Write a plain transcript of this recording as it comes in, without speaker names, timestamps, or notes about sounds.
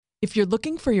If you're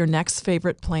looking for your next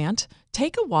favorite plant,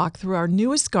 take a walk through our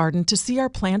newest garden to see our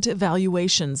plant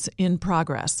evaluations in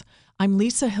progress. I'm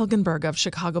Lisa Hilgenberg of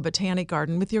Chicago Botanic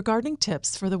Garden with your gardening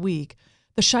tips for the week.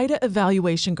 The Shida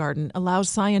Evaluation Garden allows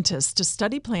scientists to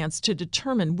study plants to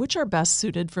determine which are best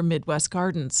suited for Midwest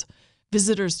gardens.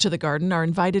 Visitors to the garden are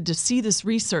invited to see this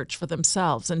research for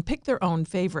themselves and pick their own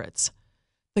favorites.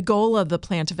 The goal of the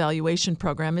plant evaluation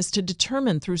program is to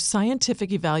determine through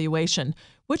scientific evaluation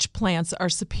which plants are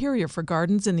superior for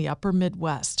gardens in the upper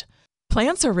Midwest.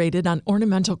 Plants are rated on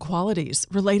ornamental qualities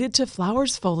related to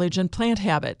flowers, foliage, and plant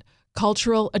habit,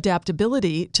 cultural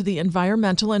adaptability to the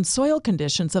environmental and soil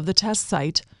conditions of the test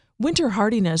site, winter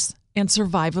hardiness and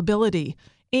survivability,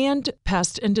 and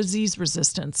pest and disease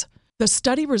resistance. The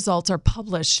study results are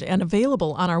published and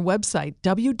available on our website,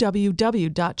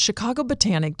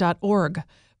 www.chicagobotanic.org.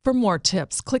 For more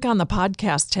tips, click on the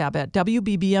podcast tab at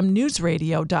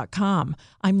WBBMNewsRadio.com.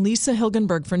 I'm Lisa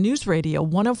Hilgenberg for News Radio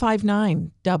 105.9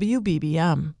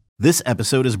 WBBM. This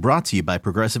episode is brought to you by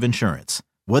Progressive Insurance.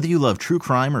 Whether you love true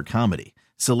crime or comedy,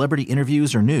 celebrity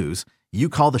interviews or news, you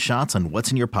call the shots on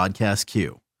what's in your podcast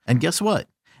queue. And guess what?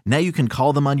 Now you can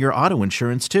call them on your auto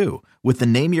insurance too with the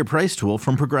Name Your Price tool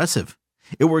from Progressive.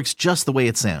 It works just the way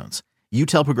it sounds. You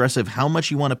tell Progressive how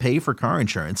much you want to pay for car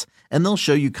insurance, and they'll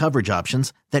show you coverage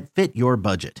options that fit your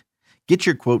budget. Get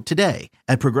your quote today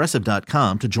at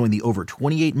Progressive.com to join the over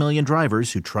 28 million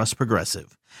drivers who trust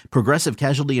Progressive. Progressive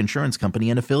Casualty Insurance Company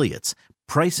and Affiliates.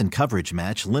 Price and coverage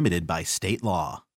match limited by state law.